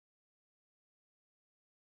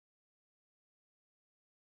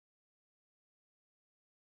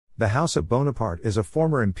The House of Bonaparte is a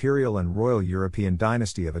former imperial and royal European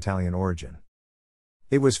dynasty of Italian origin.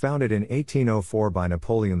 It was founded in 1804 by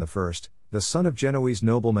Napoleon I, the son of Genoese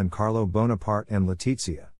nobleman Carlo Buonaparte and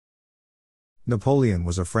Letizia. Napoleon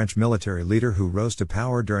was a French military leader who rose to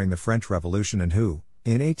power during the French Revolution and who,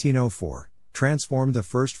 in 1804, transformed the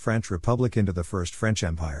First French Republic into the First French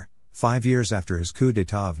Empire, 5 years after his coup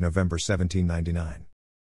d'état of November 1799.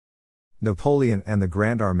 Napoleon and the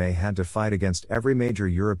Grande Armée had to fight against every major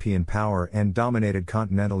European power and dominated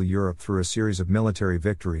continental Europe through a series of military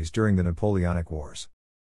victories during the Napoleonic Wars.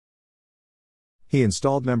 He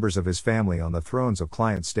installed members of his family on the thrones of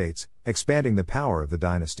client states, expanding the power of the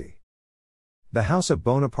dynasty. The House of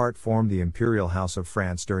Bonaparte formed the Imperial House of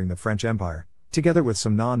France during the French Empire, together with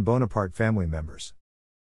some non-Bonaparte family members.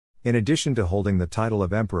 In addition to holding the title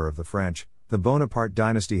of Emperor of the French, the Bonaparte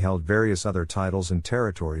dynasty held various other titles and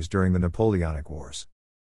territories during the Napoleonic Wars,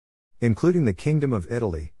 including the Kingdom of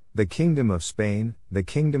Italy, the Kingdom of Spain, the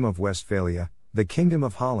Kingdom of Westphalia, the Kingdom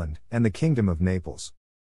of Holland, and the Kingdom of Naples.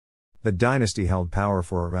 The dynasty held power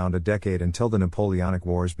for around a decade until the Napoleonic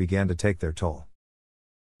Wars began to take their toll,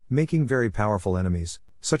 making very powerful enemies,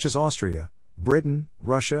 such as Austria, Britain,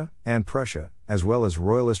 Russia, and Prussia, as well as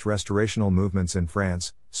royalist restorational movements in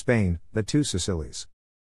France, Spain, the two Sicilies,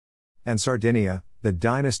 and Sardinia. The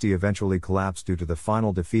dynasty eventually collapsed due to the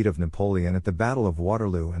final defeat of Napoleon at the Battle of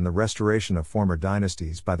Waterloo and the restoration of former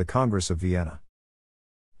dynasties by the Congress of Vienna.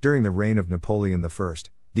 During the reign of Napoleon I,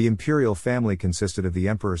 the imperial family consisted of the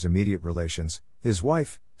emperor's immediate relations, his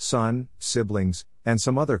wife, son, siblings, and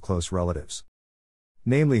some other close relatives,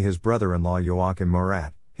 namely his brother-in-law Joachim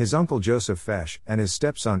Murat, his uncle Joseph Fesch, and his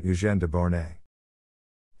stepson Eugène de Beauharnais.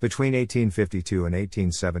 Between 1852 and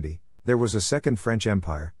 1870, there was a Second French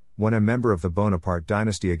Empire, when a member of the Bonaparte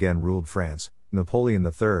dynasty again ruled France, Napoleon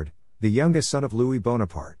III, the youngest son of Louis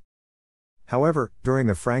Bonaparte. However, during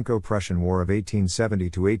the Franco-Prussian War of 1870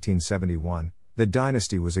 to 1871, the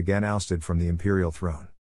dynasty was again ousted from the imperial throne.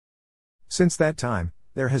 Since that time,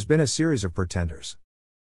 there has been a series of pretenders.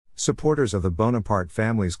 Supporters of the Bonaparte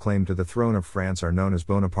family's claim to the throne of France are known as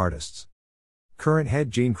Bonapartists. Current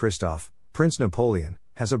head Jean-Christophe, Prince Napoleon,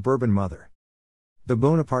 has a Bourbon mother. The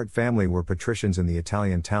Bonaparte family were patricians in the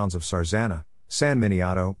Italian towns of Sarzana, San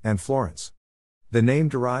Miniato, and Florence. The name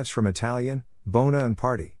derives from Italian, bona and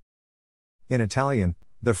party. In Italian,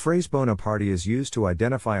 the phrase Bonaparte is used to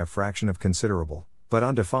identify a fraction of considerable, but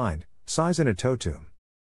undefined, size in a totum.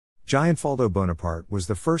 Gianfaldo Bonaparte was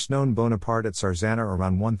the first known Bonaparte at Sarzana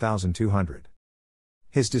around 1200.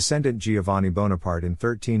 His descendant Giovanni Bonaparte in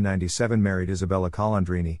 1397 married Isabella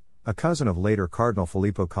Calandrini, a cousin of later Cardinal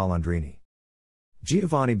Filippo Calandrini.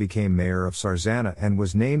 Giovanni became mayor of Sarzana and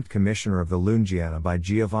was named commissioner of the Lunigiana by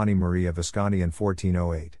Giovanni Maria Visconti in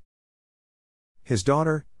 1408. His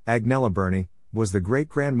daughter, Agnella Berni, was the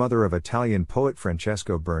great-grandmother of Italian poet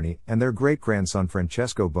Francesco Berni, and their great-grandson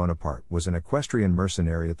Francesco Bonaparte was an equestrian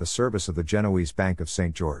mercenary at the service of the Genoese Bank of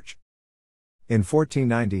St. George. In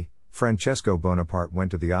 1490, Francesco Bonaparte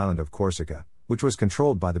went to the island of Corsica, which was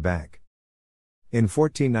controlled by the bank. In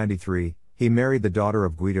 1493, he married the daughter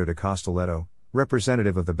of Guido de Castelletto,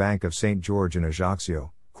 representative of the Bank of St. George in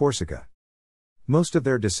Ajaccio, Corsica. Most of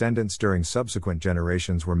their descendants during subsequent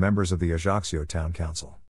generations were members of the Ajaccio Town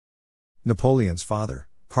Council. Napoleon's father,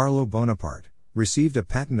 Carlo Buonaparte, received a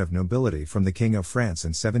patent of nobility from the King of France in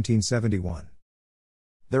 1771.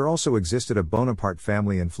 There also existed a Bonaparte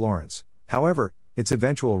family in Florence, however, its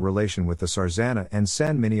eventual relation with the Sarzana and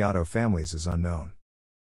San Miniato families is unknown.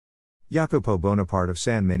 Jacopo Bonaparte of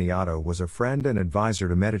San Miniato was a friend and advisor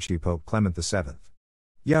to Medici Pope Clement VII.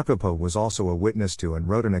 Jacopo was also a witness to and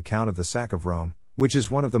wrote an account of the sack of Rome, which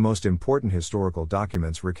is one of the most important historical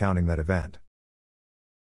documents recounting that event.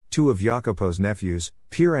 Two of Jacopo's nephews,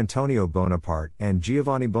 Pier Antonio Bonaparte and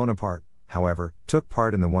Giovanni Bonaparte, however, took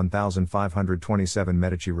part in the 1527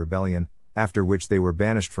 Medici rebellion, after which they were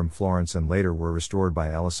banished from Florence and later were restored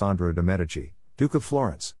by Alessandro de' Medici, Duke of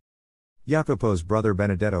Florence. Jacopo's brother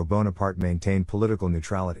Benedetto Bonaparte maintained political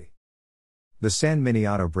neutrality. The San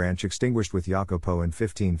Miniato branch extinguished with Jacopo in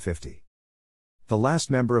 1550. The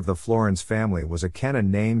last member of the Florence family was a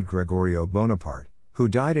canon named Gregorio Bonaparte, who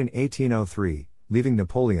died in 1803, leaving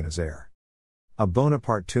Napoleon as heir. A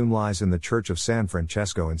Bonaparte tomb lies in the Church of San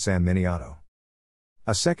Francesco in San Miniato.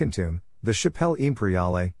 A second tomb, the Chapelle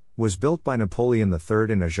Imperiale, was built by Napoleon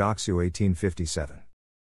III in Ajaccio 1857.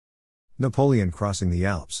 Napoleon Crossing the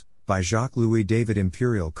Alps, by Jacques-Louis David.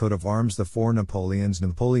 Imperial coat of arms. The Four Napoleons.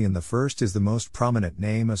 Napoleon I is the most prominent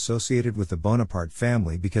name associated with the Bonaparte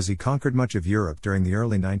family because he conquered much of Europe during the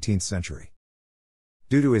early 19th century.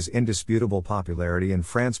 Due to his indisputable popularity in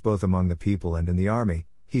France both among the people and in the army,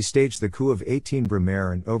 He staged the coup of 18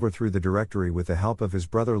 Brumaire and overthrew the Directory with the help of his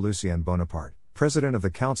brother Lucien Bonaparte, president of the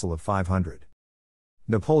Council of 500.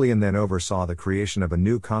 Napoleon then oversaw the creation of a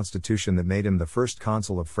new constitution that made him the first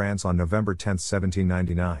consul of France on November 10,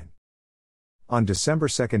 1799. On December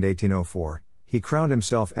 2, 1804, he crowned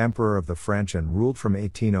himself Emperor of the French and ruled from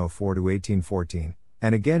 1804 to 1814,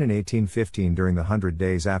 and again in 1815 during the 100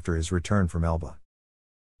 days after his return from Elba.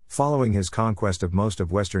 Following his conquest of most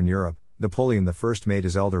of Western Europe, Napoleon I made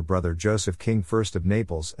his elder brother Joseph king first of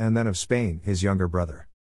Naples and then of Spain, his younger brother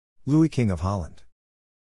Louis king of Holland,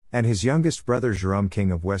 and his youngest brother Jerome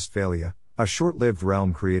king of Westphalia, a short-lived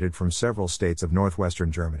realm created from several states of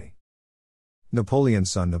northwestern Germany.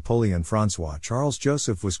 Napoleon's son Napoleon François Charles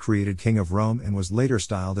Joseph was created king of Rome and was later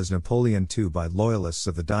styled as Napoleon II by loyalists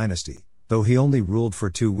of the dynasty, though he only ruled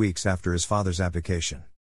for 2 weeks after his father's abdication.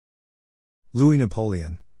 Louis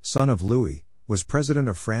Napoleon, son of Louis, was President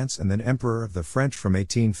of France and then Emperor of the French from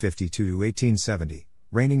 1852 to 1870,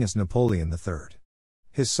 reigning as Napoleon III.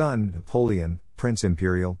 His son, Napoleon, Prince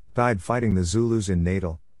Imperial, died fighting the Zulus in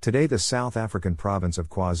Natal, today the South African province of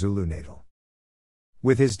KwaZulu-Natal.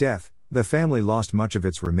 With his death, the family lost much of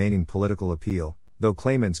its remaining political appeal, though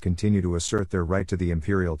claimants continue to assert their right to the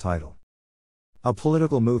imperial title. A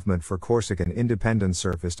political movement for Corsican independence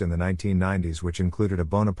surfaced in the 1990s, which included a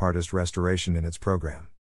Bonapartist restoration in its program.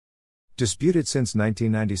 Disputed since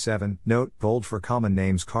 1997, note, bold for common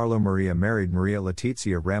names. Carlo Maria married Maria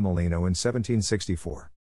Letizia Ramolino in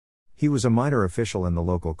 1764. He was a minor official in the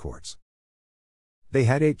local courts. They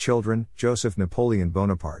had 8 children. Joseph Napoleon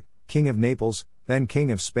Bonaparte, King of Naples, then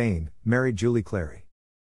King of Spain, married Julie Clary.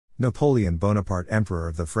 Napoleon Bonaparte, Emperor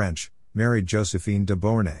of the French, married Josephine de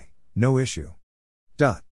Beauharnais, no issue.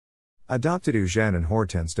 Adopted Eugène and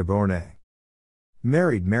Hortense de Beauharnais.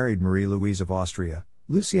 Married Marie-Louise of Austria,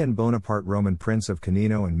 Lucien Bonaparte, Roman Prince of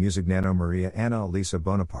Canino and Musignano, Maria Anna Elisa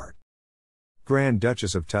Bonaparte. Grand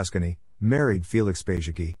Duchess of Tuscany, married Felix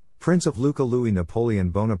Pageauque, Prince of Lucca. Louis Napoleon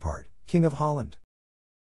Bonaparte, King of Holland.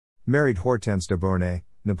 Married Hortense de Beauharnais,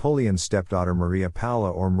 Napoleon's stepdaughter. Maria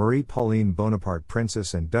Paula or Marie Pauline Bonaparte,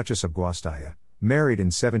 Princess and Duchess of Guastalla, married in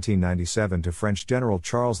 1797 to French General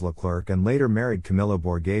Charles Leclerc and later married Camillo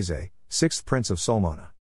Borghese, 6th Prince of Sulmona.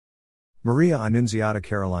 Maria Annunziata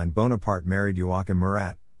Caroline Bonaparte married Joachim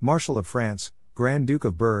Murat, Marshal of France, Grand Duke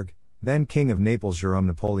of Berg, then King of Naples. Jerome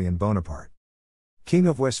Napoleon Bonaparte, King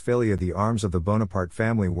of Westphalia. The arms of the Bonaparte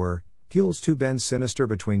family were gules, 2 bends sinister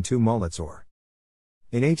between 2 mullets or.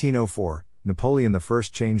 In 1804, Napoleon I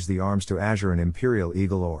changed the arms to azure and imperial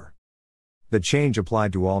eagle or. The change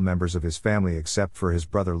applied to all members of his family except for his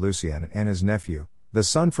brother Lucien and his nephew, the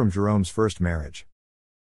son from Jerome's first marriage.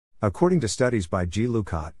 According to studies by G.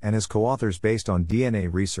 Lucat and his co-authors based on DNA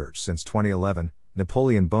research since 2011,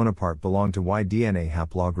 Napoleon Bonaparte belonged to Y DNA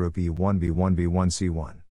haplogroup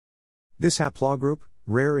E1b1b1c1. This haplogroup,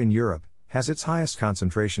 rare in Europe, has its highest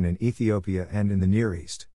concentration in Ethiopia and in the Near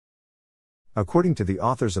East. According to the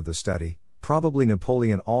authors of the study, probably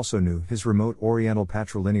Napoleon also knew his remote Oriental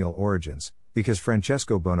patrilineal origins, because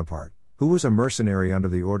Francesco Bonaparte, who was a mercenary under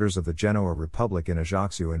the orders of the Genoa Republic in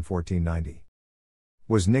Ajaccio in 1490,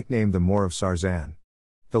 was nicknamed the Moor of Sarzan.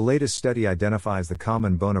 The latest study identifies the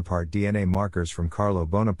common Bonaparte DNA markers from Carlo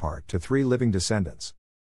Buonaparte to 3 living descendants.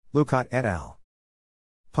 Lucat et al.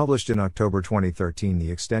 Published in October 2013,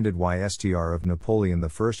 the extended YSTR of Napoleon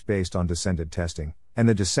I based on descendant testing, and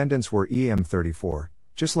the descendants were EM34,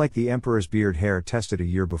 just like the emperor's beard hair tested a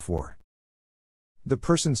year before. The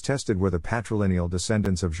persons tested were the patrilineal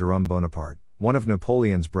descendants of Jerome Bonaparte, one of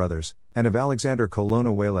Napoleon's brothers, and of Alexander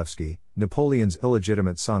Kolonowalewski, Napoleon's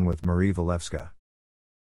illegitimate son with Marie Walewska.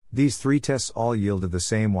 These 3 tests all yielded the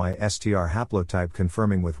same YSTR haplotype,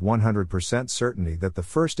 confirming with 100% certainty that the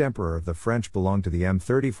first emperor of the French belonged to the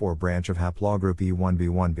M34 branch of haplogroup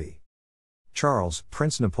E1b1b. Charles,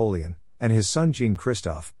 Prince Napoleon, and his son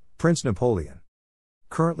Jean-Christophe, Prince Napoleon,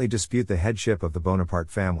 currently dispute the headship of the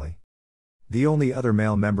Bonaparte family. The only other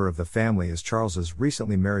male member of the family is Charles's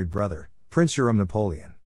recently married brother, Prince Jerome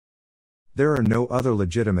Napoleon. There are no other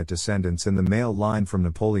legitimate descendants in the male line from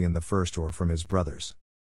Napoleon I or from his brothers.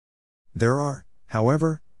 There are,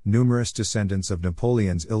 however, numerous descendants of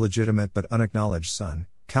Napoleon's illegitimate but unacknowledged son,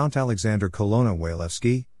 Count Alexander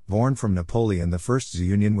Kolonowalewski, born from Napoleon I's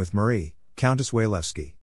union with Marie, Countess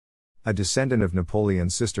Walewski. A descendant of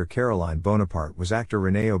Napoleon's sister Caroline Bonaparte was actor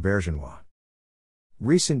René Aubergenois.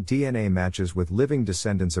 Recent DNA matches with living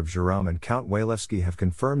descendants of Jerome and Count Walewski have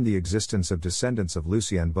confirmed the existence of descendants of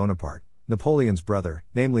Lucien Bonaparte, Napoleon's brother,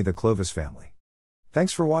 namely the Clovis family.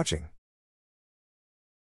 Thanks for watching.